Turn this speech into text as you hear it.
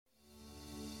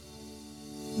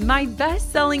My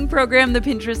best-selling program, the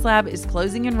Pinterest Lab, is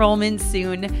closing enrollment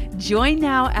soon. Join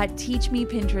now at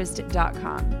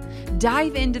teachmepinterest.com.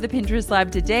 Dive into the Pinterest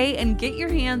Lab today and get your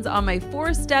hands on my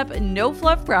 4-step,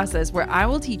 no-fluff process where I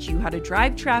will teach you how to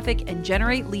drive traffic and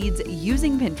generate leads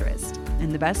using Pinterest.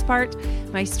 And the best part,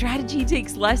 my strategy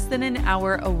takes less than an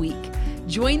hour a week.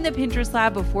 Join the Pinterest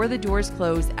Lab before the doors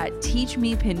close at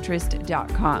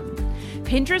teachmepinterest.com.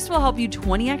 Pinterest will help you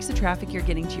 20x the traffic you're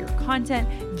getting to your content,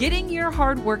 getting your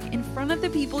hard work in front of the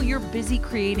people you're busy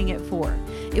creating it for.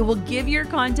 It will give your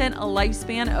content a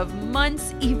lifespan of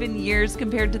months, even years,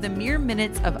 compared to the mere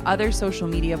minutes of other social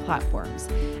media platforms.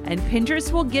 And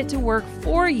Pinterest will get to work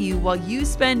for you while you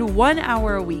spend 1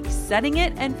 hour a week setting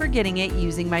it and forgetting it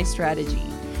using my strategy.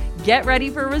 Get ready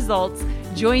for results.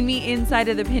 Join me inside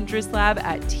of the Pinterest Lab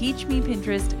at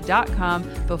teachmepinterest.com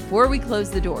before we close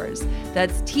the doors.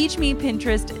 That's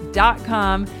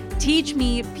teachmepinterest.com,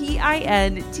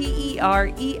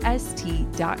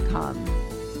 teachmepinterest.com.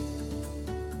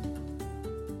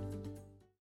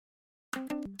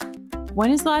 When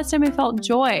is the last time I felt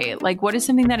joy? Like, what is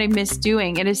something that I miss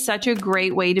doing? It is such a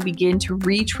great way to begin to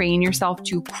retrain yourself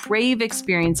to crave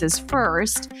experiences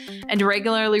first and to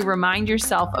regularly remind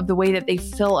yourself of the way that they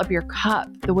fill up your cup,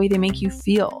 the way they make you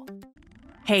feel.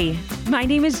 Hey, my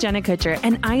name is Jenna Kutcher,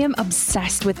 and I am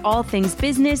obsessed with all things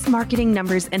business, marketing,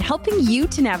 numbers, and helping you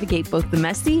to navigate both the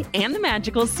messy and the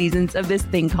magical seasons of this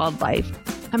thing called life.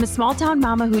 I'm a small town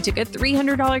mama who took a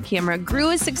 $300 camera, grew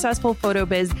a successful photo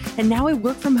biz, and now I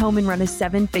work from home and run a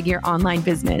 7-figure online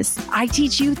business. I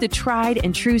teach you the tried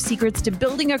and true secrets to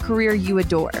building a career you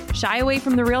adore. Shy away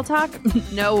from the real talk?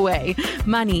 No way.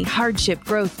 Money, hardship,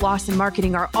 growth, loss, and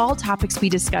marketing are all topics we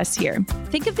discuss here.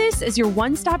 Think of this as your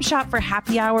one-stop shop for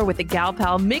happy hour with a gal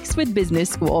pal mixed with business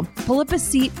school. Pull up a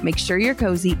seat, make sure you're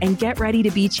cozy, and get ready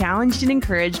to be challenged and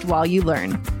encouraged while you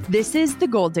learn. This is the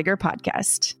Goal Digger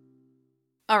Podcast.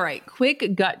 All right,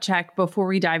 quick gut check before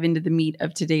we dive into the meat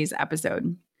of today's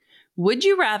episode. Would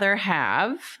you rather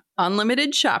have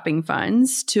unlimited shopping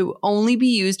funds to only be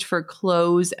used for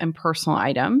clothes and personal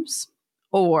items,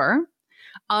 or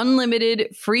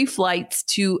unlimited free flights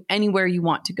to anywhere you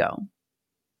want to go?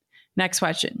 Next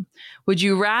question. Would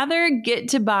you rather get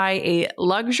to buy a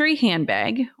luxury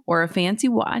handbag or a fancy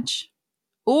watch,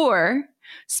 or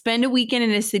spend a weekend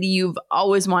in a city you've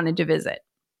always wanted to visit?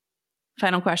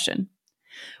 Final question.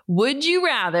 Would you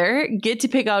rather get to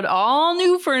pick out all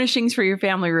new furnishings for your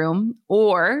family room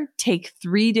or take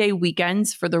 3-day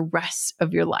weekends for the rest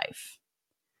of your life?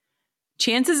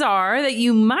 Chances are that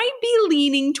you might be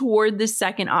leaning toward the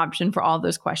second option for all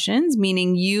those questions,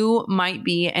 meaning you might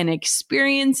be an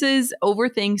experiences over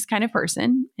things kind of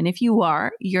person. And if you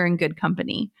are, you're in good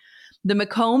company. The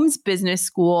McCombs Business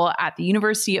School at the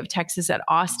University of Texas at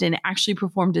Austin actually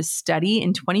performed a study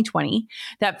in 2020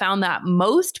 that found that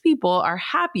most people are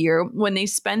happier when they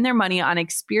spend their money on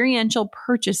experiential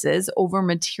purchases over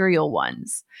material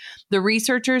ones. The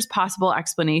researchers' possible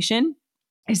explanation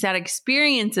is that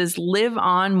experiences live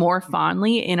on more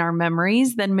fondly in our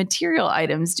memories than material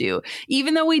items do,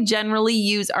 even though we generally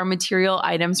use our material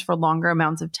items for longer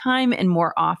amounts of time and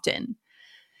more often.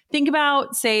 Think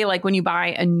about, say, like when you buy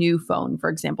a new phone, for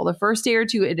example. The first day or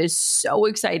two, it is so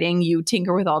exciting. You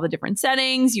tinker with all the different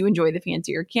settings. You enjoy the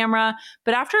fancier camera.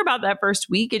 But after about that first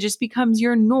week, it just becomes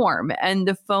your norm, and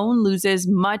the phone loses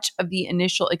much of the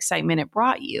initial excitement it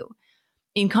brought you.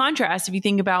 In contrast, if you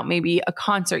think about maybe a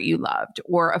concert you loved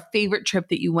or a favorite trip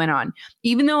that you went on,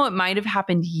 even though it might have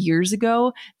happened years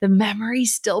ago, the memory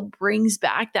still brings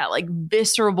back that like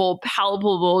visceral,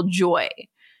 palpable joy.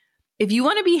 If you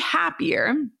want to be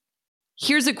happier,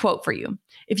 here's a quote for you.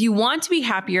 If you want to be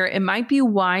happier, it might be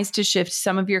wise to shift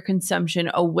some of your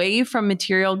consumption away from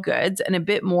material goods and a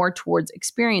bit more towards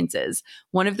experiences,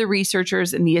 one of the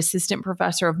researchers and the assistant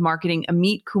professor of marketing,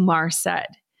 Amit Kumar, said.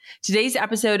 Today's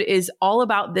episode is all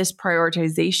about this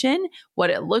prioritization,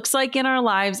 what it looks like in our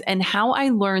lives, and how I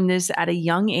learned this at a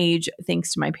young age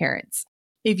thanks to my parents.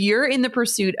 If you're in the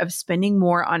pursuit of spending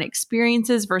more on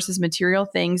experiences versus material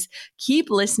things, keep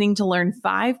listening to learn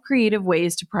 5 creative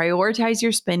ways to prioritize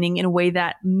your spending in a way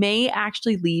that may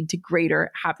actually lead to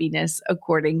greater happiness,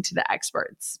 according to the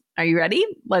experts. Are you ready?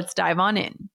 Let's dive on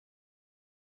in.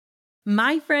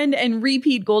 My friend and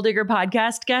repeat Goal Digger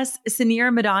podcast guest,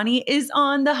 Suneera Madhani, is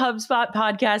on the HubSpot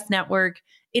Podcast Network.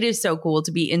 It is so cool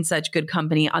to be in such good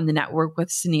company on the network with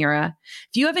Suneera.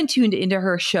 If you haven't tuned into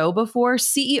her show before,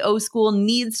 CEO School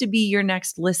needs to be your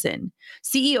next listen.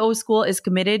 CEO School is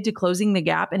committed to closing the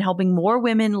gap and helping more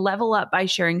women level up by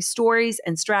sharing stories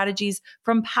and strategies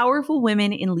from powerful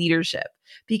women in leadership.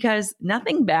 Because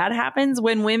nothing bad happens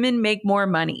when women make more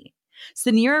money.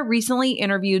 Sanira recently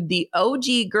interviewed the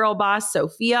OG girl boss,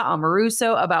 Sophia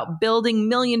Amoruso, about building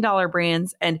million-dollar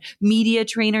brands and media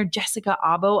trainer Jessica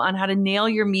Abo on how to nail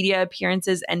your media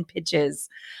appearances and pitches.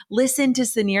 Listen to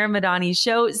Sanira Madani's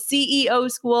show, CEO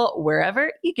School,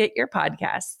 wherever you get your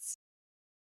podcasts.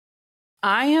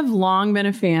 I have long been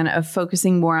a fan of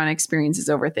focusing more on experiences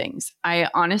over things. I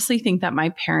honestly think that my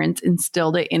parents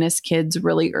instilled it in us kids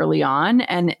really early on,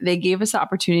 and they gave us the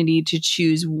opportunity to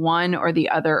choose one or the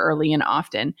other early and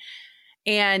often.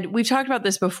 And we've talked about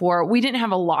this before. We didn't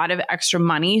have a lot of extra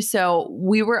money, so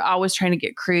we were always trying to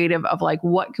get creative of like,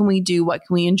 what can we do? What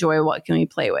can we enjoy? What can we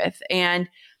play with? And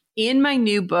in my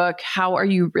new book, How Are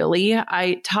You Really?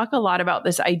 I talk a lot about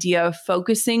this idea of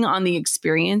focusing on the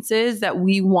experiences that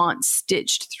we want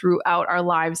stitched throughout our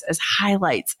lives as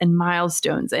highlights and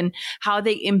milestones and how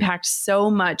they impact so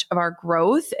much of our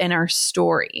growth and our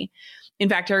story. In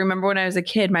fact, I remember when I was a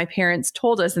kid, my parents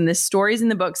told us, and this story's in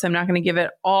the book, so I'm not going to give it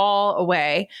all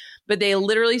away, but they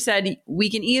literally said, we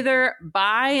can either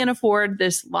buy and afford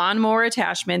this lawnmower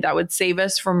attachment that would save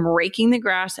us from raking the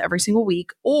grass every single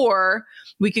week, or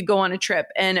we could go on a trip.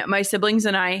 And my siblings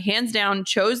and I, hands down,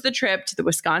 chose the trip to the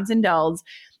Wisconsin Dells.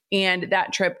 And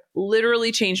that trip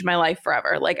literally changed my life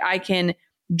forever. Like, I can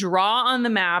draw on the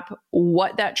map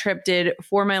what that trip did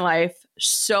for my life.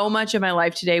 So much of my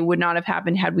life today would not have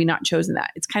happened had we not chosen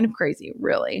that. It's kind of crazy,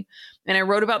 really. And I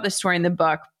wrote about this story in the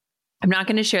book. I'm not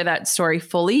going to share that story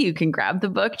fully. You can grab the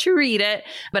book to read it,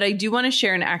 but I do want to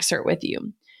share an excerpt with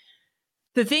you.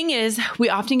 The thing is, we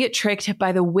often get tricked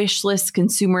by the wish list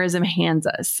consumerism hands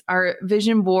us. Our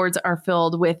vision boards are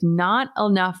filled with not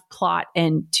enough plot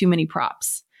and too many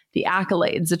props. The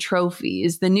accolades, the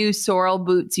trophies, the new Sorel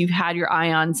boots you've had your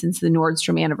eye on since the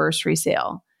Nordstrom anniversary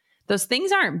sale. Those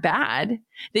things aren't bad.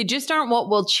 They just aren't what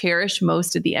we'll cherish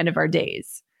most at the end of our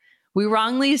days. We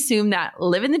wrongly assume that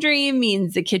living the dream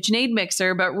means the KitchenAid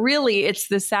mixer, but really it's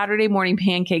the Saturday morning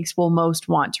pancakes we'll most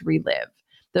want to relive.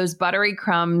 Those buttery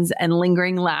crumbs and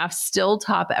lingering laughs still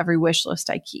top every wish list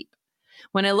I keep.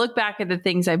 When I look back at the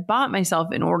things I bought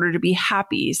myself in order to be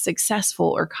happy, successful,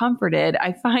 or comforted,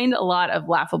 I find a lot of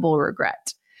laughable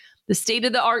regret. The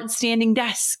state-of-the-art standing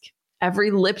desk,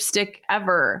 every lipstick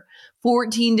ever,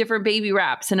 14 different baby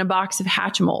wraps, and a box of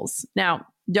Hatchimals. Now,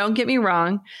 don't get me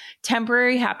wrong,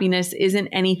 temporary happiness isn't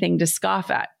anything to scoff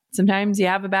at. Sometimes you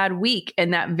have a bad week,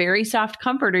 and that very soft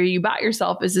comforter you bought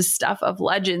yourself is the stuff of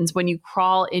legends when you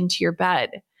crawl into your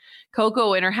bed.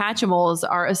 Coco and her Hatchimals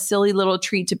are a silly little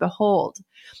treat to behold.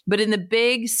 But in the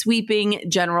big, sweeping,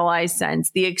 generalized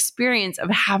sense, the experience of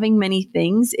having many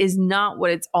things is not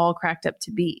what it's all cracked up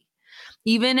to be.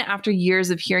 Even after years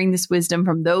of hearing this wisdom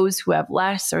from those who have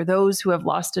less or those who have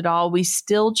lost it all, we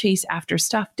still chase after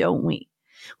stuff, don't we?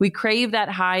 We crave that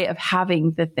high of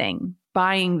having the thing,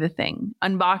 buying the thing,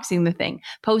 unboxing the thing,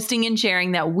 posting and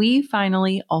sharing that we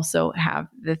finally also have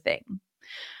the thing.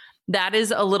 That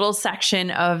is a little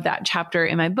section of that chapter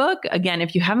in my book. Again,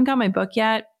 if you haven't got my book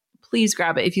yet, please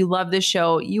grab it. If you love this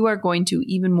show, you are going to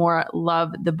even more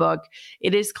love the book.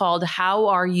 It is called How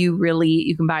Are You Really?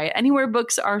 You can buy it anywhere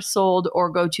books are sold or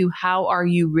go to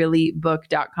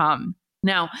howareyourreallybook.com.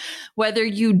 Now, whether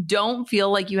you don't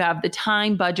feel like you have the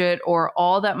time, budget, or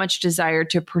all that much desire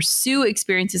to pursue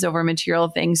experiences over material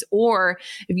things, or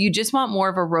if you just want more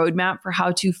of a roadmap for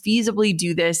how to feasibly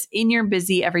do this in your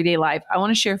busy everyday life, I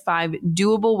want to share 5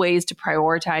 doable ways to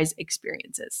prioritize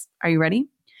experiences. Are you ready?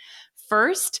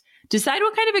 First, decide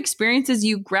what kind of experiences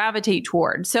you gravitate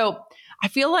toward. So I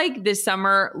feel like this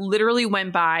summer literally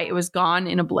went by. It was gone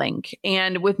in a blink.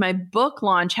 And with my book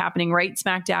launch happening right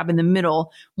smack dab in the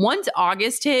middle, once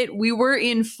August hit, we were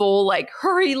in full like,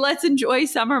 hurry, let's enjoy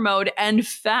summer mode and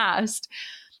fast.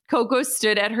 Coco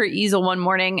stood at her easel one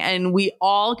morning and we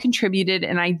all contributed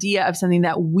an idea of something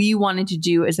that we wanted to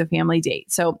do as a family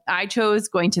date. So I chose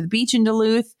going to the beach in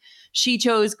Duluth. She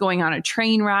chose going on a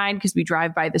train ride because we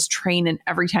drive by this train and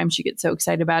every time she gets so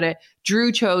excited about it.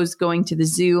 Drew chose going to the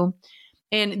zoo.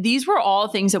 And these were all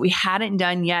things that we hadn't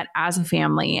done yet as a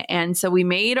family. And so we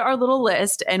made our little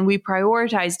list and we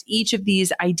prioritized each of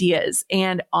these ideas.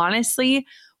 And honestly,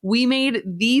 we made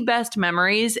the best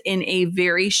memories in a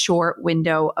very short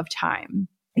window of time.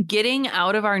 Getting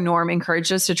out of our norm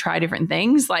encouraged us to try different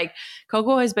things. Like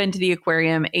Coco has been to the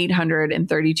aquarium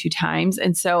 832 times.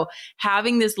 And so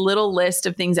having this little list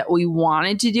of things that we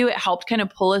wanted to do, it helped kind of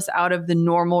pull us out of the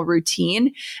normal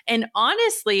routine. And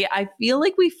honestly, I feel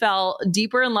like we fell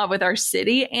deeper in love with our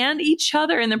city and each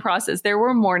other in the process. There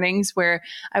were mornings where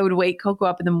I would wake Coco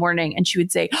up in the morning and she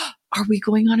would say, are we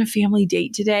going on a family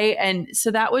date today? And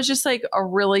so that was just like a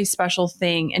really special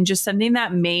thing and just something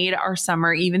that made our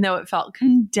summer, even though it felt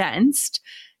condensed,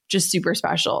 just super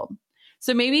special.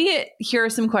 So maybe here are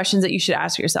some questions that you should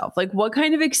ask yourself. Like, what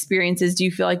kind of experiences do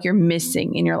you feel like you're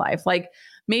missing in your life? Like,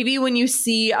 maybe when you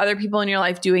see other people in your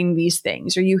life doing these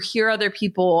things, or you hear other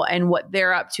people and what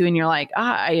they're up to, and you're like,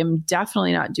 I am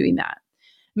definitely not doing that.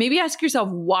 Maybe ask yourself,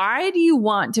 why do you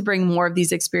want to bring more of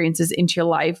these experiences into your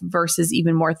life versus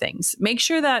even more things? Make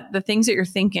sure that the things that you're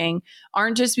thinking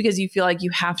aren't just because you feel like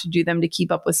you have to do them to keep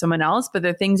up with someone else, but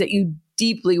they're things that you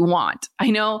deeply want.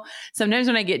 I know sometimes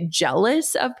when I get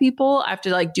jealous of people, I have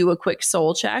to like do a quick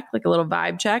soul check, like a little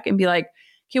vibe check, and be like,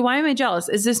 okay, why am I jealous?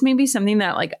 Is this maybe something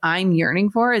that like I'm yearning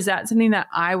for? Is that something that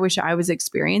I wish I was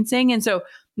experiencing? And so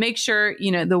make sure,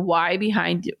 the why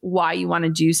behind why you want to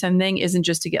do something isn't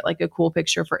just to get like a cool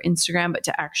picture for Instagram, but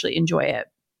to actually enjoy it.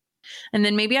 And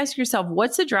then maybe ask yourself,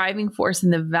 what's the driving force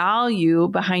and the value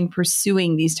behind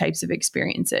pursuing these types of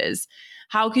experiences?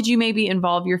 How could you maybe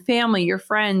involve your family, your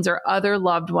friends, or other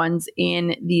loved ones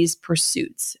in these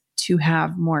pursuits to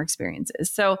have more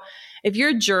experiences? So if you're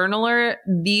a journaler,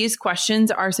 these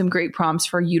questions are some great prompts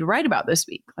for you to write about this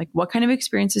week. Like, what kind of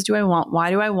experiences do I want?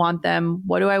 Why do I want them?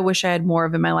 What do I wish I had more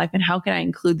of in my life? And how can I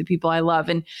include the people I love?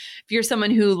 And if you're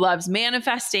someone who loves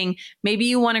manifesting, maybe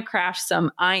you want to craft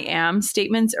some I am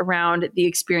statements around the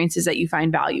experiences that you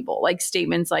find valuable, like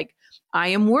statements like, I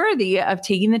am worthy of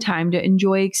taking the time to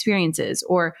enjoy experiences,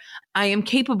 or I am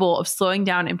capable of slowing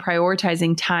down and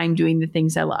prioritizing time doing the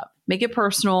things I love. Make it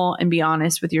personal and be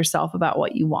honest with yourself about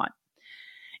what you want.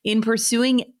 In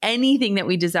pursuing anything that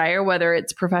we desire, whether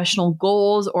it's professional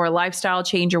goals or a lifestyle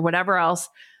change or whatever else,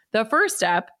 the first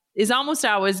step is almost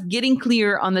always getting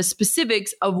clear on the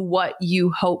specifics of what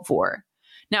you hope for.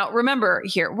 Now, remember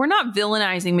here, we're not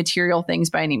villainizing material things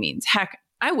by any means. Heck,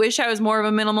 I wish I was more of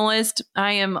a minimalist.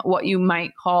 I am what you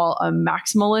might call a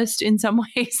maximalist in some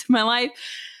ways in my life.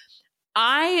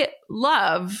 I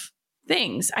love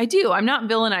things. I do. I'm not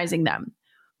villainizing them.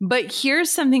 But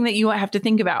here's something that you have to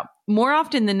think about. More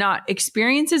often than not,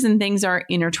 experiences and things are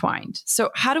intertwined. So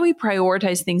how do we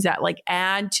prioritize things that like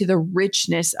add to the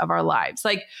richness of our lives?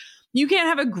 Like, you can't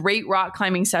have a great rock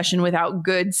climbing session without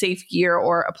good, safe gear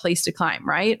or a place to climb,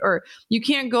 right? Or you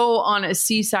can't go on a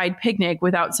seaside picnic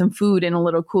without some food and a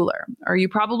little cooler. Or you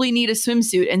probably need a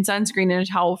swimsuit and sunscreen and a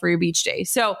towel for your beach day.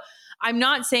 So I'm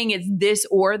not saying it's this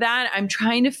or that. I'm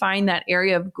trying to find that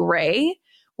area of gray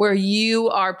where you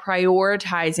are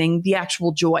prioritizing the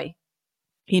actual joy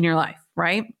in your life,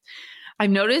 right? I've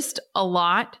noticed a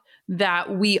lot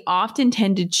that we often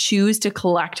tend to choose to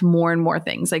collect more and more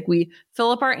things. Like, we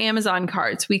fill up our Amazon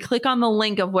carts, we click on the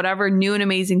link of whatever new and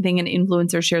amazing thing an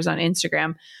influencer shares on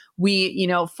Instagram. We,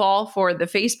 fall for the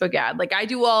Facebook ad. Like, I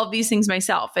do all of these things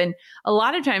myself. And a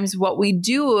lot of times what we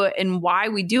do and why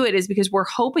we do it is because we're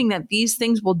hoping that these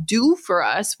things will do for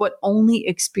us what only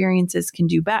experiences can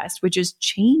do best, which is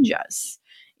change us,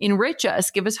 enrich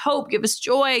us, give us hope, give us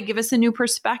joy, give us a new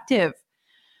perspective.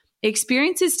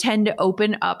 Experiences tend to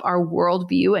open up our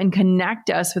worldview and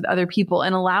connect us with other people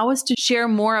and allow us to share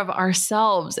more of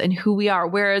ourselves and who we are.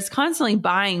 Whereas constantly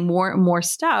buying more and more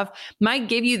stuff might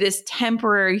give you this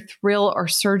temporary thrill or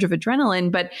surge of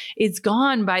adrenaline, but it's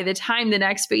gone by the time the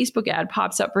next Facebook ad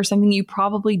pops up for something you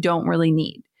probably don't really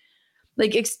need.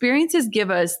 Like, experiences give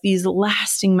us these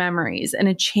lasting memories and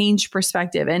a changed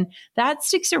perspective, and that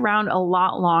sticks around a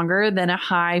lot longer than a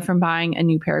high from buying a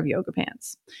new pair of yoga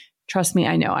pants. Trust me,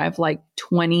 I know. I have like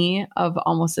 20 of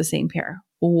almost the same pair.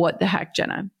 What the heck,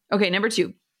 Jenna? Okay, number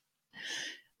 2.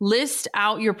 List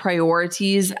out your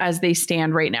priorities as they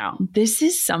stand right now. This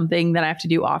is something that I have to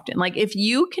do often. Like, if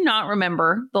you cannot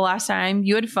remember the last time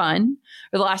you had fun,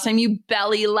 or the last time you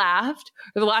belly laughed,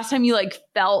 or the last time you like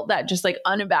felt that just like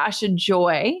unabashed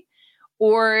joy,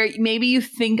 or maybe you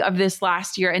think of this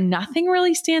last year and nothing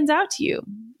really stands out to you.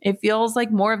 It feels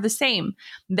like more of the same.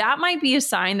 That might be a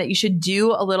sign that you should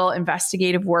do a little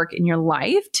investigative work in your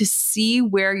life to see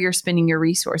where you're spending your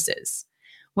resources.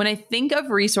 When I think of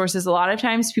resources, a lot of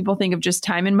times people think of just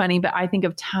time and money, but I think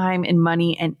of time and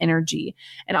money and energy,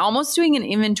 and almost doing an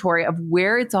inventory of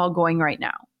where it's all going right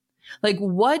now. Like,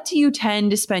 what do you tend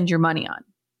to spend your money on?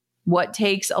 What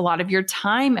takes a lot of your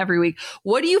time every week?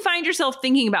 What do you find yourself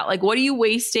thinking about? Like, what are you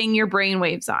wasting your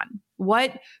brainwaves on?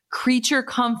 What creature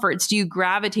comforts do you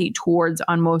gravitate towards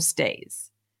on most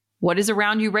days? What is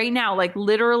around you right now? Like,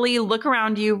 literally look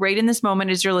around you right in this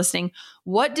moment as you're listening.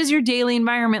 What does your daily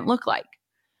environment look like?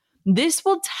 This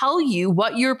will tell you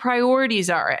what your priorities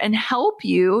are and help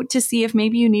you to see if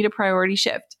maybe you need a priority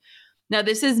shift. Now,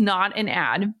 this is not an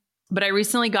ad. But I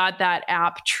recently got that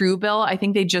app Truebill. I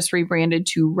think they just rebranded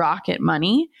to Rocket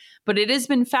Money. But it has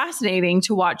been fascinating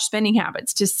to watch spending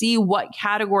habits, to see what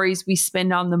categories we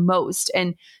spend on the most,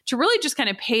 and to really just kind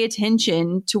of pay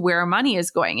attention to where our money is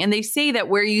going. And they say that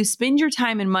where you spend your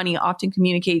time and money often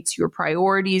communicates your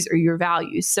priorities or your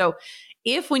values. So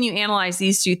if when you analyze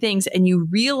these two things and you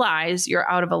realize you're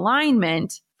out of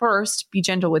alignment, first, be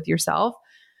gentle with yourself.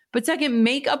 But second,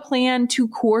 make a plan to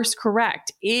course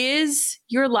correct. Is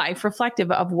your life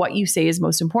reflective of what you say is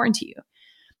most important to you?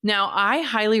 Now, I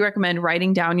highly recommend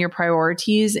writing down your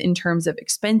priorities in terms of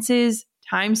expenses,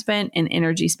 time spent, and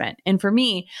energy spent. And for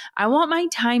me, I want my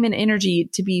time and energy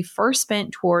to be first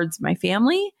spent towards my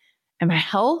family and my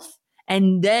health,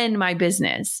 and then my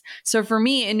business. So for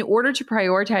me, in order to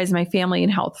prioritize my family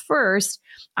and health first,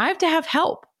 I have to have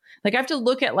help. Like I have to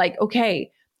look at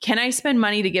okay, can I spend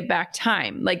money to get back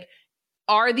time?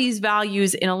 Are these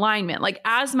values in alignment?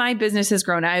 As my business has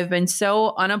grown, I have been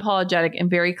so unapologetic and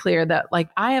very clear that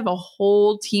I have a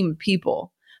whole team of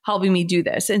people helping me do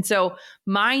this. And so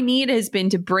my need has been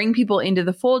to bring people into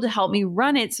the fold to help me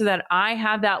run it so that I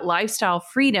have that lifestyle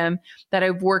freedom that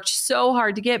I've worked so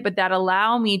hard to get, but that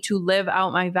allow me to live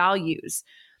out my values.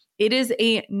 It is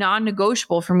a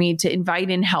non-negotiable for me to invite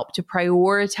in help, to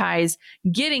prioritize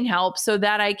getting help so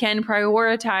that I can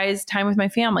prioritize time with my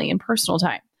family and personal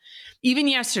time. Even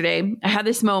yesterday, I had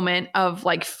this moment of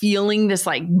feeling this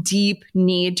deep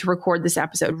need to record this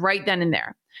episode right then and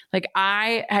there.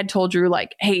 I had told Drew,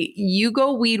 hey, you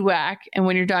go weed whack. And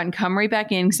when you're done, come right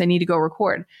back in because I need to go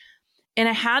record. And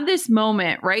I had this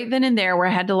moment right then and there where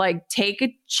I had to take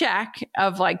a check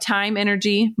of time,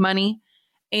 energy, money,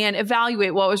 and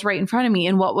evaluate what was right in front of me.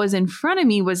 And what was in front of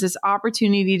me was this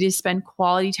opportunity to spend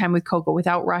quality time with Coco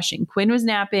without rushing. Quinn was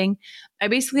napping. I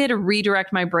basically had to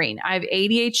redirect my brain. I have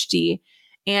ADHD,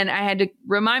 and I had to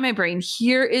remind my brain,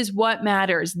 here is what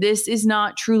matters. This is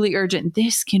not truly urgent.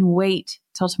 This can wait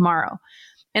till tomorrow.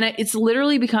 And it's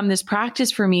literally become this practice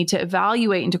for me to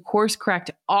evaluate and to course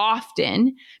correct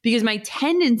often, because my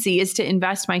tendency is to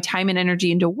invest my time and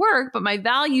energy into work, but my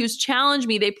values challenge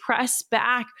me. They press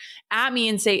back at me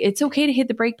and say, it's okay to hit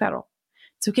the brake pedal.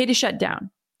 It's okay to shut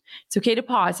down. It's okay to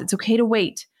pause. It's okay to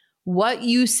wait. What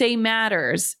you say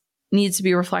matters needs to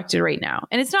be reflected right now.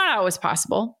 And it's not always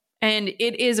possible. And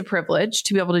it is a privilege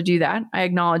to be able to do that. I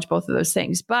acknowledge both of those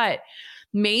things, but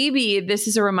maybe this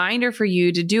is a reminder for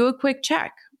you to do a quick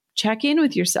check. Check in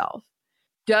with yourself.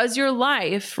 Does your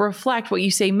life reflect what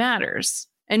you say matters?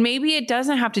 And maybe it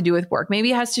doesn't have to do with work.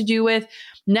 Maybe it has to do with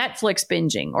Netflix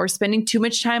binging or spending too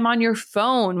much time on your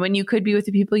phone when you could be with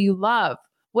the people you love.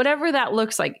 Whatever that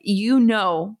looks like, in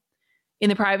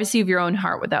the privacy of your own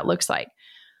heart what that looks like.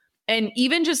 And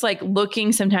even just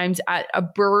looking sometimes at a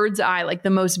bird's eye, the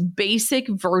most basic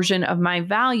version of my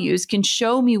values can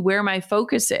show me where my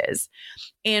focus is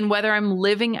and whether I'm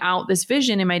living out this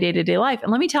vision in my day-to-day life.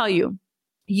 And let me tell you,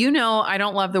 I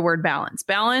don't love the word balance.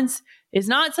 Balance is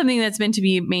not something that's meant to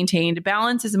be maintained.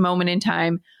 Balance is a moment in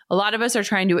time. A lot of us are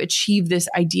trying to achieve this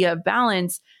idea of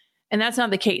balance, and that's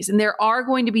not the case. And there are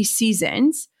going to be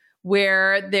seasons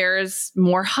where there's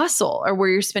more hustle or where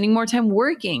you're spending more time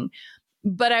working.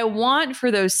 But I want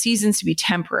for those seasons to be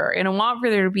temporary, and I want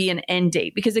for there to be an end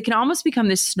date, because it can almost become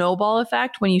this snowball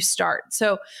effect when you start.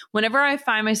 So whenever I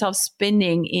find myself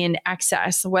spending in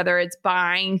excess, whether it's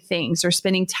buying things or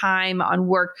spending time on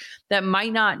work that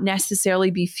might not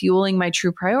necessarily be fueling my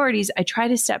true priorities, I try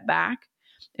to step back,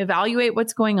 evaluate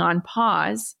what's going on,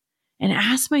 pause, and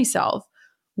ask myself,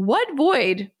 what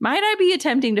void might I be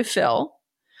attempting to fill?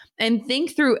 And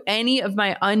think through any of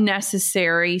my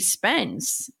unnecessary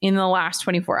spends in the last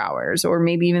 24 hours, or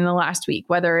maybe even the last week,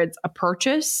 whether it's a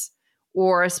purchase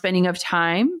or a spending of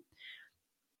time.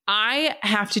 I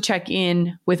have to check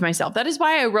in with myself. That is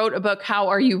why I wrote a book, How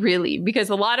Are You Really?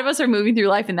 Because a lot of us are moving through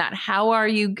life in that how are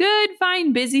you good,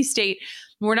 fine, busy state.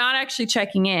 We're not actually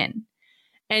checking in.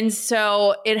 And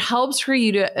so it helps for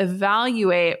you to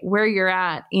evaluate where you're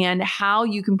at and how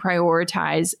you can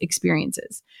prioritize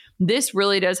experiences. This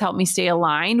really does help me stay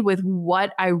aligned with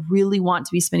what I really want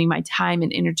to be spending my time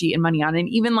and energy and money on. And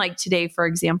even today, for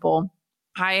example,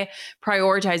 I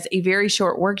prioritize a very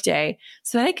short work day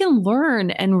so that I can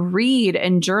learn and read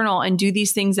and journal and do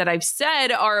these things that I've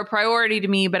said are a priority to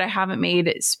me, but I haven't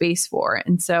made space for.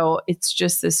 And so it's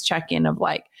just this check-in of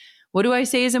what do I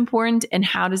say is important, and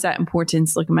how does that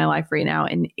importance look in my life right now?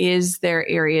 And is there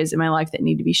areas in my life that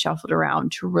need to be shuffled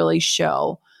around to really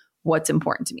show what's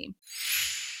important to me?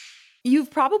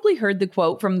 You've probably heard the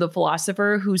quote from the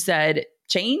philosopher who said,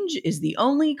 change is the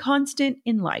only constant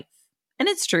in life. And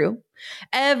it's true.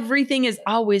 Everything is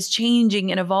always changing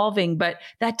and evolving, but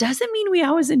that doesn't mean we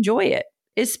always enjoy it.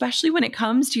 especially when it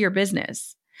comes to your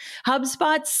business.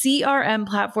 HubSpot's CRM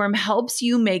platform helps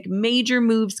you make major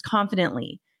moves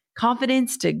confidently.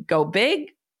 Confidence to go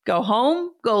big, go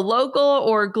home, go local,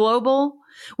 or global.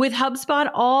 With HubSpot,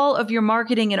 all of your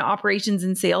marketing and operations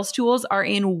and sales tools are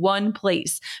in one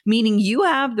place, meaning you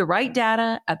have the right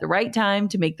data at the right time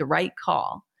to make the right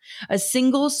call. A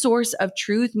single source of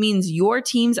truth means your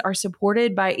teams are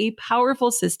supported by a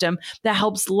powerful system that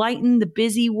helps lighten the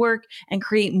busy work and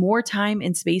create more time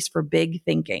and space for big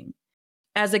thinking.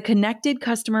 As a connected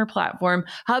customer platform,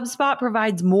 HubSpot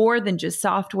provides more than just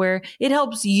software. It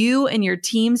helps you and your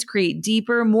teams create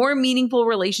deeper, more meaningful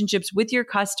relationships with your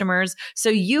customers so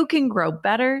you can grow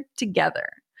better together.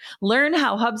 Learn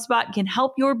how HubSpot can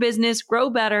help your business grow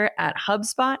better at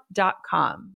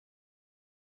HubSpot.com.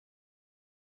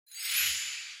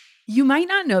 You might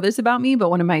not know this about me, but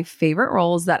one of my favorite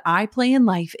roles that I play in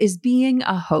life is being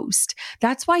a host.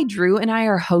 That's why Drew and I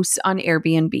are hosts on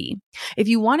Airbnb. If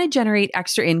you want to generate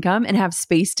extra income and have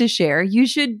space to share, you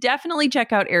should definitely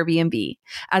check out Airbnb.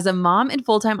 As a mom and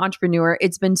full-time entrepreneur,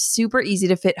 it's been super easy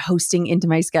to fit hosting into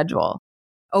my schedule.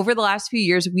 Over the last few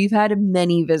years, we've had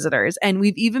many visitors, and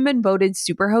we've even been voted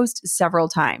Superhost several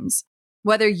times.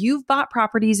 Whether you've bought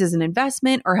properties as an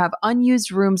investment or have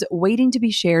unused rooms waiting to be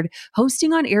shared,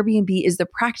 hosting on Airbnb is the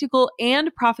practical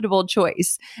and profitable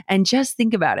choice. And just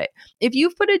think about it. If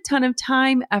you've put a ton of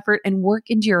time, effort, and work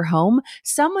into your home,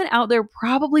 someone out there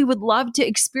probably would love to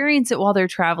experience it while they're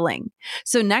traveling.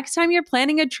 So next time you're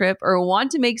planning a trip or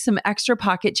want to make some extra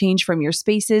pocket change from your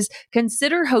spaces,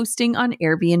 consider hosting on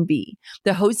Airbnb.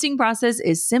 The hosting process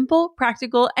is simple,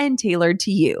 practical, and tailored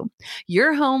to you.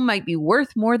 Your home might be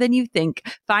worth more than you think.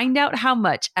 Find out how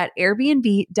much at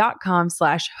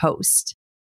airbnb.com/host.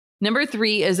 Number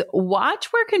 3 is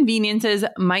watch where conveniences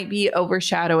might be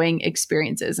overshadowing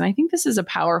experiences. And I think this is a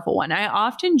powerful one. I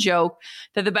often joke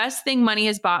that the best thing money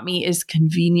has bought me is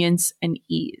convenience and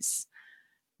ease.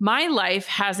 My life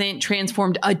hasn't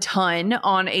transformed a ton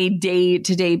on a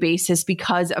day-to-day basis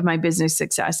because of my business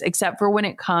success, except for when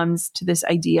it comes to this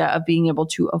idea of being able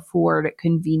to afford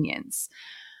convenience.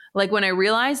 Like when I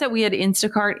realized that we had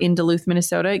Instacart in Duluth,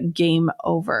 Minnesota, game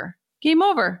over. Game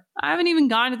over. I haven't even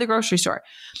gone to the grocery store.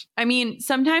 I mean,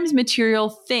 sometimes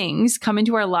material things come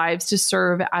into our lives to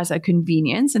serve as a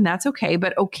convenience, and that's okay.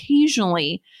 But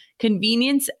occasionally,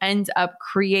 convenience ends up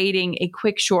creating a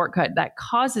quick shortcut that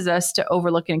causes us to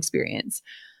overlook an experience.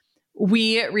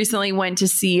 We recently went to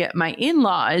see my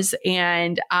in-laws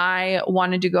and I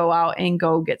wanted to go out and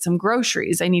go get some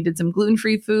groceries. I needed some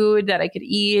gluten-free food that I could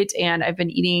eat, and I've been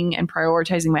eating and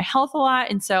prioritizing my health a lot.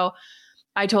 And so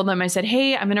I told them, I said,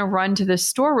 hey, I'm going to run to the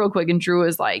store real quick. And Drew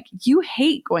was like, you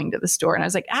hate going to the store. And I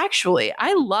was like, actually,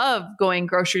 I love going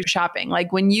grocery shopping.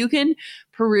 Like when you can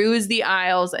peruse the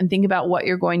aisles and think about what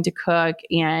you're going to cook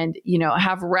and,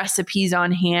 have recipes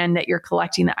on hand that you're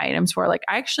collecting the items for. Like,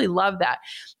 I actually love that.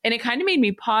 And it kind of made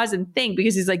me pause and think,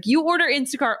 because he's like, you order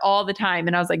Instacart all the time.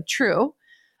 And I was like, true.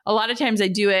 A lot of times I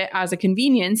do it as a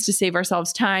convenience to save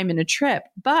ourselves time in a trip.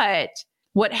 But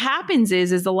what happens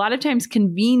is a lot of times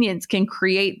convenience can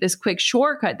create this quick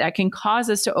shortcut that can cause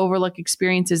us to overlook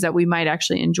experiences that we might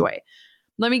actually enjoy.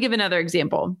 Let me give another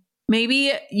example.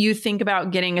 Maybe you think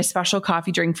about getting a special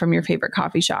coffee drink from your favorite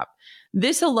coffee shop.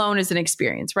 This alone is an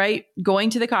experience, right? Going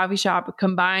to the coffee shop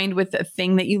combined with a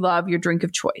thing that you love, your drink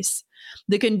of choice.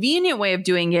 The convenient way of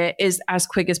doing it is as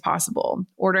quick as possible,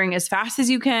 ordering as fast as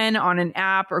you can on an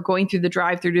app or going through the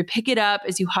drive-thru to pick it up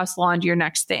as you hustle on to your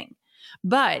next thing.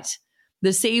 But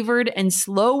the savored and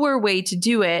slower way to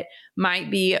do it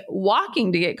might be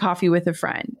walking to get coffee with a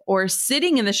friend or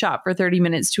sitting in the shop for 30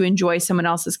 minutes to enjoy someone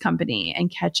else's company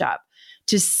and catch up,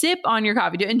 to sip on your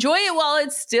coffee, to enjoy it while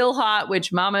it's still hot,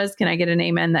 which mamas, can I get an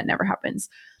amen? That never happens.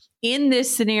 In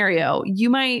this scenario,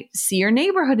 you might see your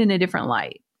neighborhood in a different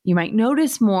light. You might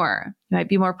notice more. You might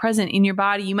be more present in your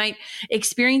body. You might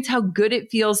experience how good it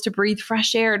feels to breathe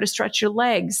fresh air, to stretch your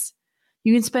legs.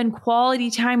 You can spend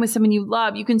quality time with someone you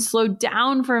love. You can slow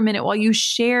down for a minute while you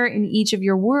share in each of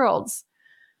your worlds.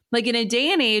 Like in a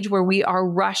day and age where we are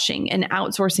rushing and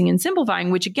outsourcing and simplifying,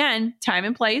 which again, time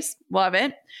and place, love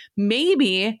it.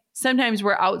 Maybe sometimes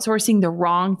we're outsourcing the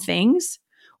wrong things,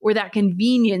 or that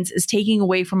convenience is taking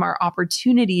away from our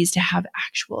opportunities to have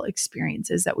actual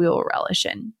experiences that we will relish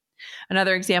in.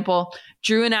 Another example,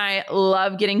 Drew and I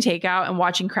love getting takeout and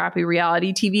watching crappy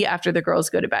reality TV after the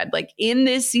girls go to bed. Like in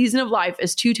this season of life,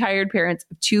 as two tired parents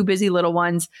of two busy little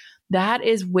ones, that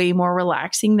is way more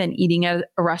relaxing than eating at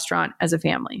a restaurant as a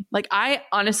family. Like I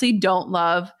honestly don't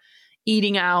love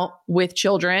eating out with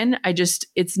children.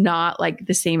 It's not like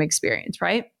the same experience,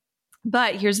 right?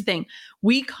 But here's the thing.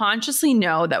 We consciously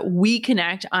know that we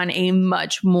connect on a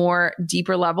much more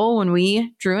deeper level when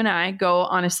we, Drew and I, go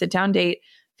on a sit down date,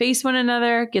 face one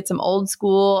another, get some old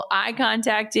school eye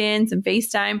contact in, some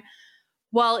FaceTime.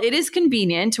 While it is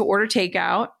convenient to order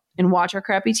takeout and watch our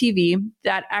crappy TV,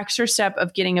 that extra step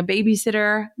of getting a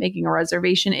babysitter, making a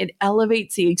reservation, it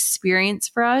elevates the experience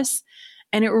for us.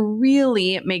 And it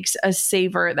really makes us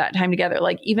savor that time together.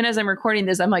 Like, even as I'm recording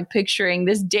this, I'm like picturing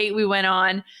this date we went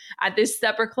on at this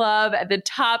supper club at the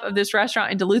top of this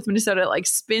restaurant in Duluth, Minnesota. It like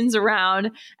spins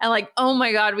around and like, oh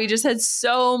my God, we just had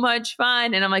so much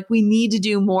fun. And I'm like, we need to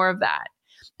do more of that.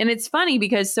 And it's funny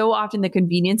because so often the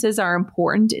conveniences are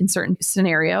important in certain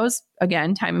scenarios.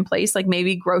 Again, time and place, like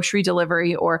maybe grocery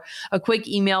delivery or a quick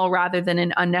email rather than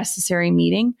an unnecessary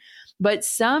meeting. But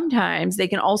sometimes they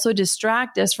can also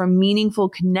distract us from meaningful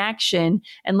connection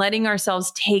and letting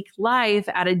ourselves take life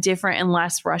at a different and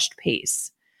less rushed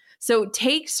pace. So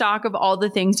take stock of all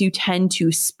the things you tend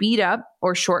to speed up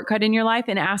or shortcut in your life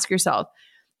and ask yourself,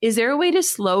 is there a way to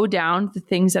slow down the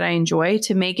things that I enjoy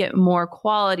to make it more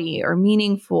quality or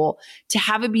meaningful, to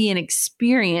have it be an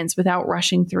experience without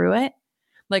rushing through it?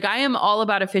 Like, I am all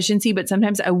about efficiency, but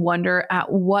sometimes I wonder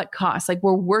at what cost. Like,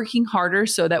 we're working harder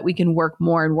so that we can work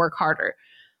more and work harder.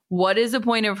 What is the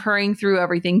point of hurrying through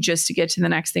everything just to get to the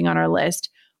next thing on our list?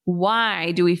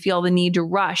 Why do we feel the need to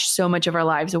rush so much of our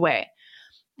lives away?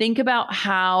 Think about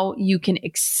how you can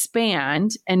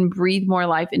expand and breathe more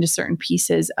life into certain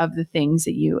pieces of the things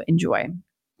that you enjoy.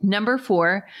 Number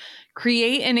 4,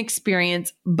 create an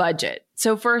experience budget.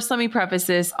 So first, let me preface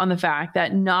this on the fact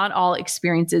that not all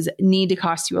experiences need to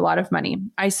cost you a lot of money.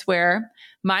 I swear,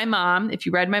 my mom, if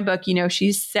you read my book, you know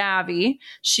she's savvy.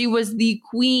 She was the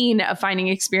queen of finding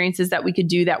experiences that we could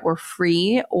do that were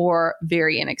free or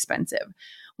very inexpensive.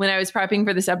 When I was prepping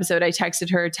for this episode, I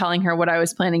texted her telling her what I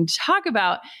was planning to talk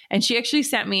about, and she actually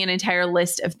sent me an entire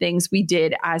list of things we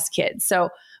did as kids. So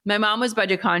my mom was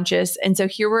budget conscious. And so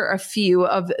here were a few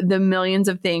of the millions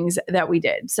of things that we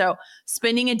did. So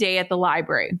spending a day at the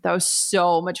library, that was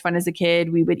so much fun as a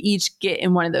kid. We would each get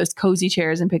in one of those cozy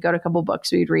chairs and pick out a couple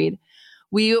books we'd read.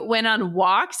 We went on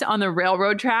walks on the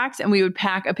railroad tracks and we would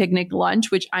pack a picnic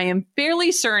lunch, which I am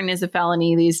fairly certain is a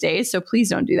felony these days. So please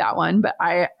don't do that one. But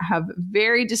I have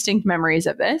very distinct memories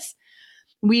of this.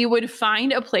 We would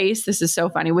find a place, this is so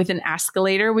funny, with an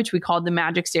escalator, which we called the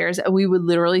magic stairs. And we would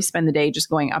literally spend the day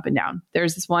just going up and down.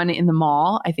 There's this one in the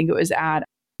mall. I think it was at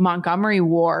Montgomery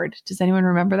Ward. Does anyone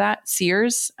remember that?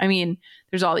 Sears? I mean,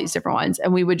 there's all these different ones.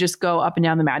 And we would just go up and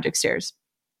down the magic stairs.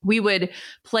 We would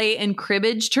play in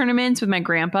cribbage tournaments with my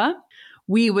grandpa.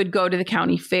 We would go to the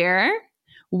county fair.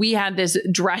 We had this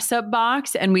dress up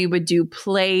box and we would do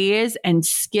plays and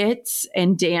skits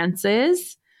and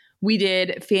dances. We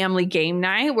did family game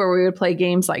night where we would play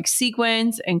games like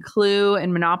Sequence and Clue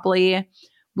and Monopoly.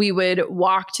 We would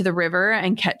walk to the river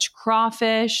and catch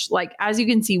crawfish. Like, as you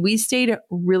can see, we stayed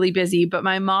really busy, but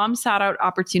my mom sought out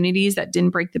opportunities that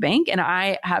didn't break the bank. And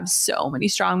I have so many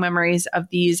strong memories of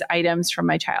these items from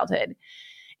my childhood.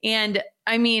 And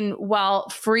I mean, while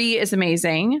free is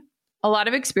amazing, a lot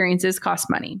of experiences cost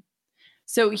money.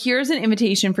 So here's an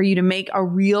invitation for you to make a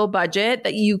real budget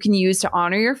that you can use to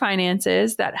honor your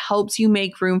finances that helps you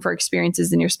make room for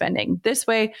experiences in your spending. This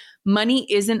way, money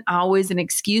isn't always an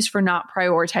excuse for not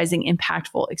prioritizing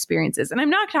impactful experiences. And I'm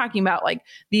not talking about like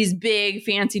these big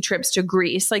fancy trips to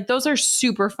Greece. Like, those are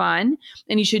super fun.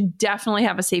 And you should definitely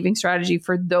have a saving strategy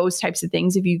for those types of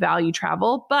things if you value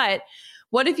travel. But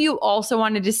what if you also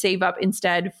wanted to save up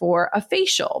instead for a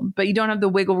facial, but you don't have the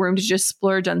wiggle room to just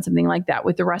splurge on something like that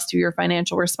with the rest of your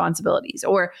financial responsibilities?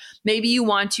 Or maybe you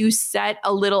want to set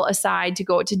a little aside to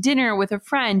go to dinner with a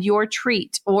friend, your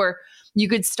treat. Or you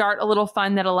could start a little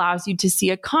fund that allows you to see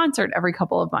a concert every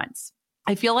couple of months.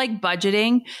 I feel like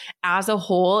budgeting as a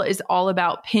whole is all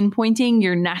about pinpointing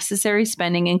your necessary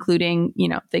spending, including,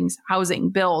 things, housing,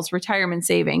 bills, retirement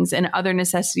savings, and other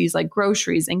necessities like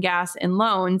groceries and gas and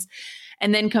loans.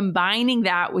 And then combining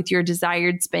that with your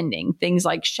desired spending, things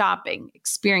like shopping,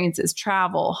 experiences,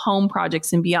 travel, home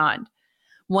projects, and beyond.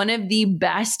 One of the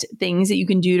best things that you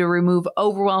can do to remove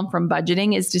overwhelm from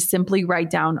budgeting is to simply write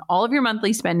down all of your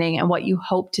monthly spending and what you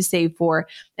hope to save for,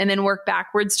 and then work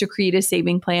backwards to create a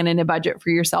saving plan and a budget for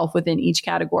yourself within each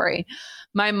category.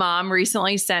 My mom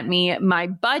recently sent me my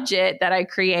budget that I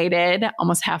created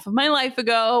almost half of my life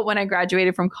ago when I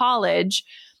graduated from college.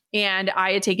 And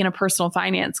I had taken a personal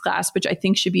finance class, which I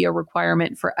think should be a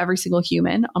requirement for every single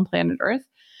human on planet Earth.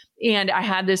 And I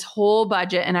had this whole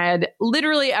budget and I had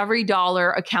literally every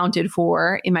dollar accounted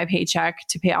for in my paycheck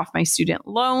to pay off my student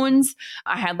loans.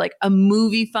 I had like a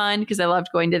movie fund because I loved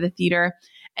going to the theater.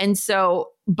 And so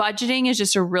budgeting is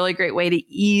just a really great way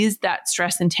to ease that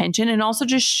stress and tension and also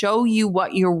just show you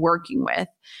what you're working with.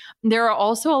 There are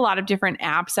also a lot of different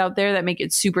apps out there that make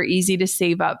it super easy to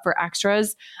save up for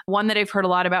extras. One that I've heard a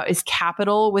lot about is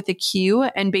Capital with a Q.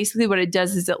 And basically what it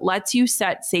does is it lets you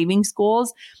set savings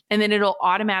goals and then it'll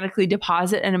automatically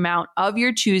deposit an amount of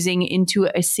your choosing into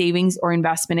a savings or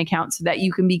investment account so that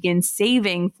you can begin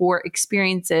saving for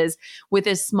experiences with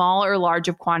as small or large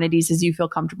of quantities as you feel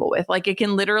comfortable with. Like it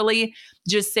can literally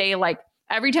just say like,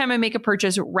 every time I make a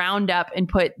purchase, round up and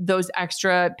put those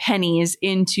extra pennies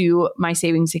into my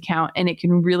savings account, and it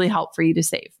can really help for you to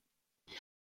save.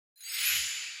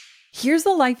 Here's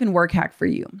the life and work hack for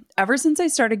you. Ever since I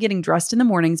started getting dressed in the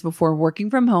mornings before working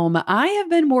from home, I have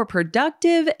been more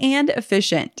productive and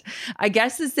efficient. I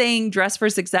guess the saying dress for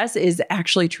success is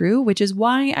actually true, which is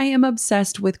why I am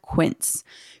obsessed with Quince.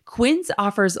 Quince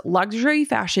offers luxury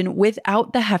fashion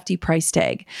without the hefty price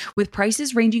tag. With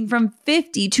prices ranging from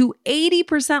 50 to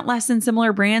 80% less than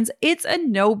similar brands, it's a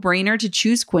no-brainer to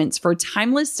choose Quince for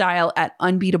timeless style at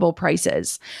unbeatable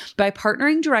prices. By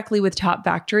partnering directly with top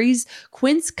factories,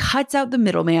 Quince cuts out the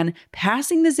middleman,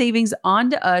 passing the savings on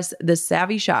to us, the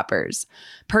savvy shoppers.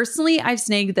 Personally, I've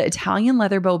snagged the Italian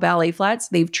leather bow ballet flats.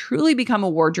 They've truly become a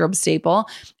wardrobe staple.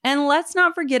 And let's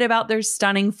not forget about their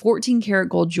stunning 14 karat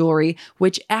gold jewelry,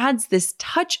 which adds this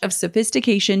touch of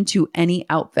sophistication to any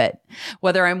outfit.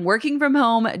 Whether I'm working from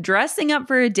home, dressing up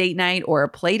for a date night, or a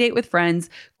play date with friends,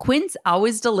 Quince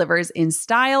always delivers in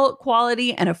style,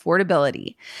 quality, and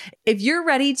affordability. If you're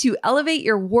ready to elevate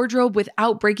your wardrobe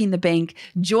without breaking the bank,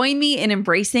 join me in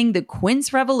embracing the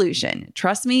Quince revolution.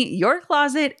 Trust me, your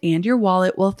closet and your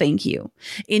wallet will thank you.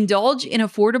 Indulge in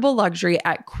affordable luxury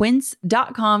at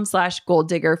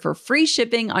quince.com/golddigger for free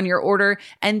shipping on your order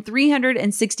and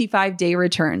 365-day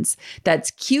returns.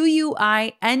 That's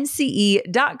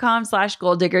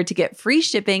QUINCE.com/golddigger to get free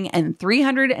shipping and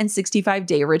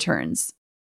 365-day returns.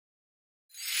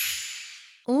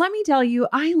 Let me tell you,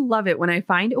 I love it when I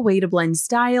find a way to blend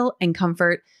style and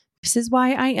comfort. This is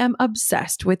why I am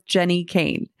obsessed with Jenni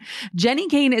Kayne. Jenni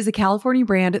Kayne is a California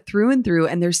brand through and through,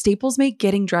 and their staples make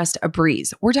getting dressed a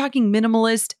breeze. We're talking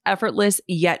minimalist, effortless,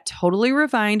 yet totally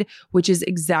refined, which is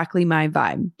exactly my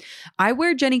vibe. I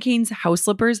wear Jenni Kayne's house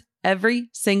slippers every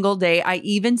single day. I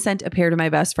even sent a pair to my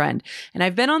best friend, and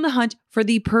I've been on the hunt for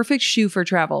the perfect shoe for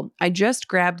travel. I just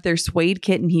grabbed their suede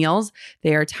kitten heels.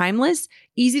 They are timeless,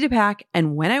 easy to pack,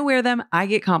 and when I wear them, I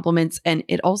get compliments, and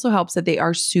it also helps that they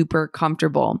are super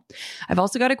comfortable. I've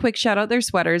also got a quick shout out their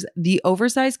sweaters. The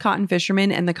oversized cotton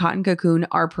fisherman and the cotton cocoon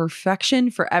are perfection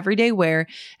for everyday wear,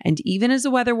 and even as the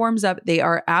weather warms up, they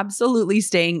are absolutely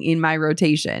staying in my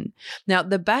rotation. Now,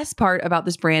 the best part about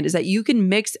this brand is that you can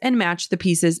mix and match the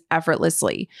pieces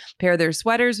effortlessly. Pair their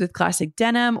sweaters with classic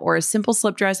denim or a simple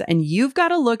slip dress, and you've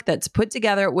got a look that's put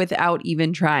together without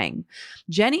even trying.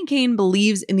 Jenni Kayne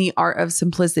believes in the art of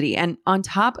simplicity, and on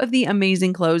top of the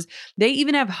amazing clothes, they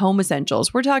even have home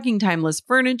essentials. We're talking timeless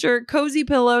furniture, cozy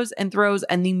pillows and throws,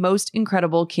 and the most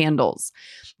incredible candles.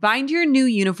 Find your new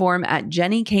uniform at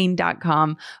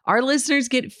jennikayne.com. Our listeners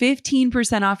get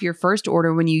 15% off your first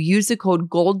order when you use the code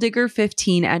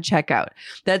GOLDDIGGER15 at checkout.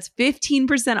 That's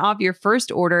 15% off your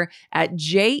first order at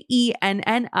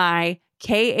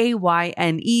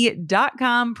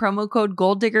JENNIKAYNE.com, promo code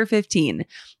GOLDDIGGER15.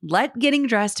 Let getting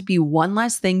dressed be one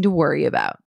less thing to worry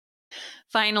about.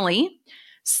 Finally,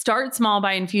 start small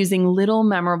by infusing little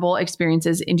memorable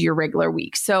experiences into your regular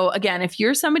week. So again, if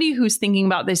you're somebody who's thinking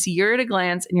about this year at a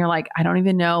glance and you're like, I don't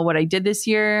even know what I did this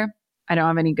year. I don't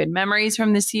have any good memories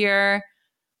from this year.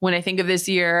 When I think of this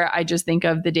year, I just think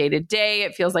of the day to day.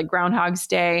 It feels like Groundhog's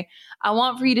Day. I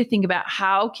want for you to think about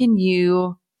how can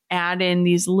you add in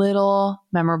these little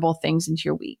memorable things into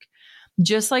your week.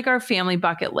 Just like our family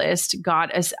bucket list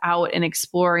got us out and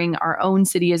exploring our own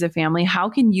city as a family, how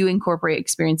can you incorporate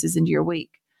experiences into your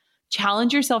week?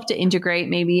 Challenge yourself to integrate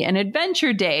maybe an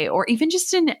adventure day or even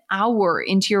just an hour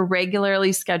into your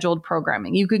regularly scheduled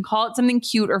programming. You could call it something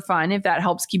cute or fun if that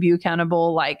helps keep you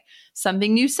accountable, like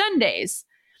something new Sundays.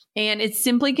 And it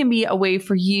simply can be a way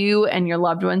for you and your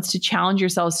loved ones to challenge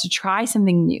yourselves to try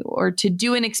something new or to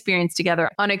do an experience together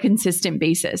on a consistent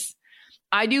basis.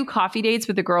 I do coffee dates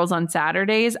with the girls on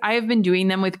Saturdays. I have been doing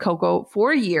them with Coco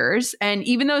for years. And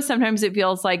even though sometimes it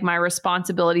feels like my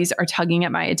responsibilities are tugging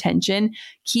at my attention,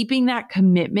 keeping that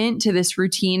commitment to this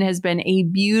routine has been a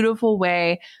beautiful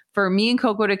way for me and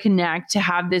Coco to connect, to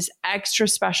have this extra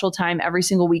special time every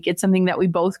single week. It's something that we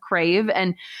both crave.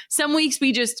 And some weeks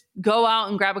we just go out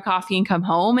and grab a coffee and come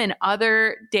home. And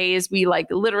other days we like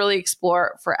literally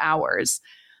explore for hours.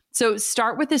 So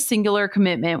start with a singular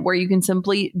commitment where you can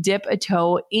simply dip a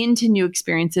toe into new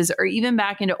experiences or even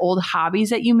back into old hobbies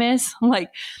that you miss.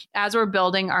 Like as we're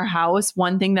building our house,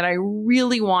 one thing that I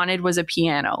really wanted was a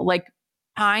piano. Like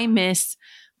I miss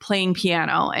playing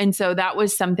piano. And so that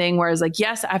was something where I was like,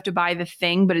 yes, I have to buy the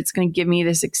thing, but it's going to give me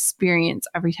this experience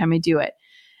every time I do it.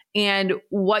 And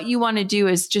what you want to do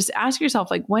is just ask yourself,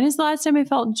 like, when is the last time I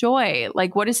felt joy?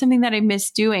 Like, what is something that I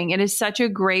miss doing? It is such a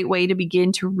great way to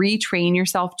begin to retrain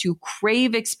yourself to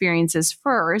crave experiences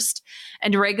first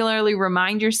and to regularly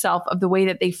remind yourself of the way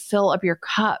that they fill up your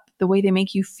cup, the way they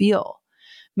make you feel.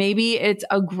 Maybe it's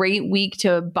a great week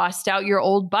to bust out your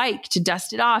old bike, to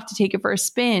dust it off, to take it for a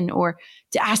spin, or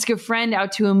to ask a friend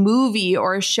out to a movie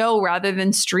or a show rather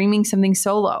than streaming something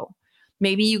solo.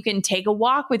 Maybe you can take a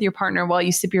walk with your partner while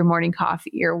you sip your morning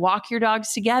coffee or walk your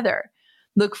dogs together.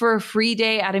 Look for a free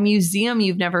day at a museum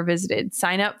you've never visited.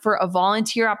 Sign up for a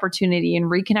volunteer opportunity and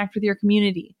reconnect with your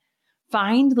community.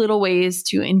 Find little ways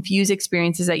to infuse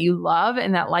experiences that you love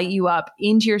and that light you up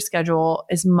into your schedule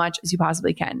as much as you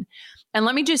possibly can. And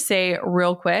let me just say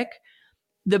real quick,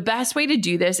 the best way to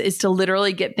do this is to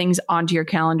literally get things onto your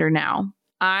calendar now.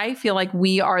 I feel like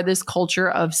we are this culture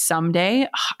of someday.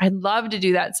 I'd love to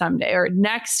do that someday or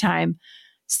next time.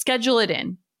 Schedule it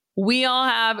in. We all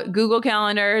have Google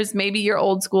calendars. Maybe you're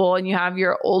old school and you have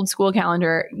your old school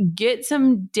calendar. Get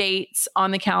some dates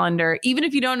on the calendar. Even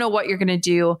if you don't know what you're going to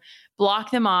do, block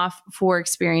them off for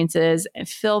experiences and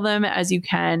fill them as you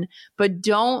can. But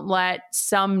don't let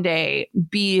someday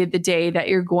be the day that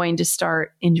you're going to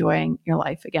start enjoying your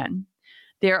life again.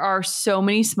 There are so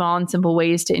many small and simple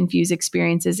ways to infuse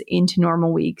experiences into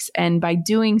normal weeks. And by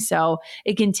doing so,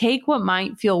 it can take what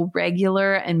might feel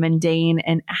regular and mundane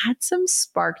and add some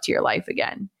spark to your life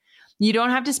again. You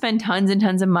don't have to spend tons and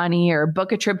tons of money or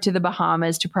book a trip to the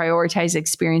Bahamas to prioritize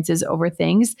experiences over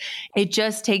things. It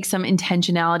just takes some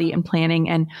intentionality and planning,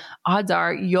 and odds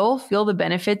are you'll feel the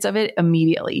benefits of it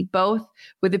immediately, both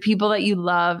with the people that you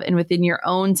love and within your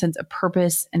own sense of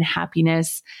purpose and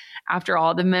happiness. After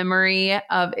all, the memory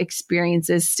of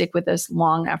experiences stick with us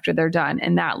long after they're done,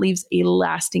 and that leaves a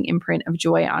lasting imprint of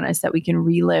joy on us that we can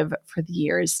relive for the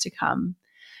years to come.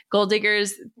 Goal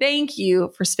Diggers, thank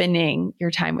you for spending your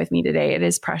time with me today. It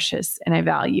is precious and I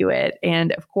value it.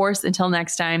 And of course, until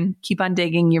next time, keep on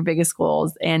digging your biggest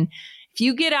goals. And if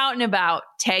you get out and about,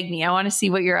 tag me. I want to see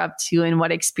what you're up to and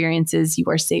what experiences you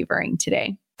are savoring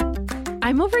today.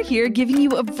 I'm over here giving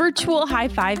you a virtual high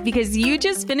five because you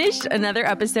just finished another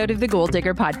episode of the Goal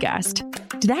Digger podcast.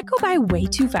 Did that go by way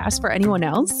too fast for anyone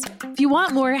else? If you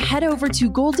want more, head over to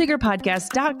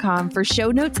goaldiggerpodcast.com for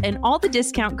show notes and all the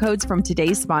discount codes from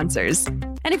today's sponsors.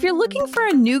 And if you're looking for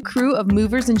a new crew of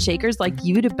movers and shakers like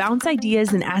you to bounce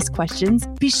ideas and ask questions,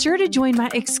 be sure to join my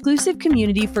exclusive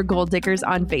community for Goal Diggers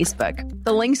on Facebook.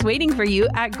 The link's waiting for you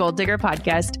at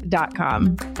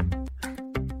goaldiggerpodcast.com.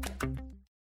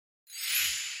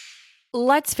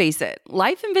 Let's face it,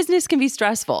 life and business can be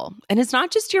stressful, and it's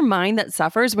not just your mind that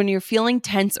suffers when you're feeling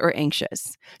tense or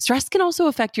anxious. Stress can also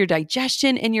affect your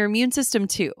digestion and your immune system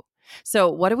too. So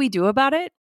what do we do about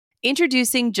it?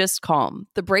 Introducing Just Calm,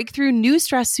 the breakthrough new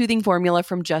stress soothing formula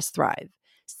from Just Thrive.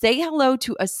 Say hello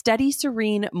to a steady,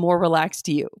 serene, more relaxed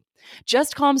you.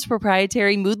 Just Calm's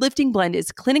proprietary mood-lifting blend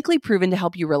is clinically proven to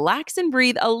help you relax and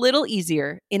breathe a little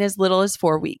easier in as little as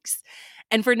 4 weeks.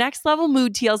 And for next level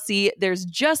mood TLC, there's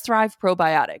Just Thrive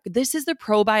Probiotic. This is the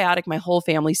probiotic my whole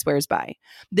family swears by.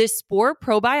 This spore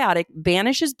probiotic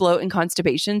banishes bloat and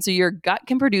constipation so your gut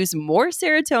can produce more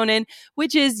serotonin,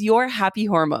 which is your happy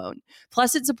hormone.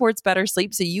 Plus, it supports better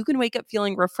sleep so you can wake up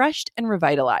feeling refreshed and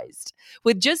revitalized.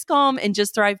 With Just Calm and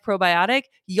Just Thrive Probiotic,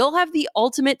 you'll have the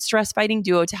ultimate stress fighting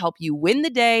duo to help you win the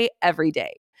day every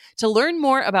day. To learn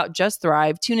more about Just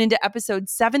Thrive, tune into episode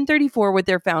 734 with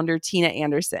their founder, Tina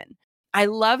Anderson. I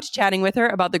loved chatting with her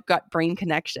about the gut-brain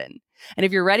connection. And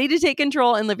if you're ready to take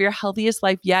control and live your healthiest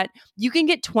life yet, you can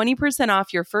get 20%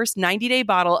 off your first 90-day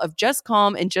bottle of Just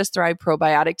Calm and Just Thrive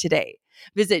Probiotic today.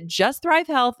 Visit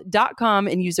justthrivehealth.com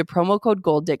and use a promo code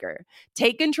GOALDIGGER.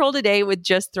 Take control today with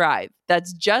Just Thrive.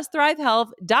 That's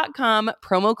justthrivehealth.com,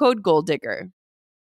 promo code GOALDIGGER.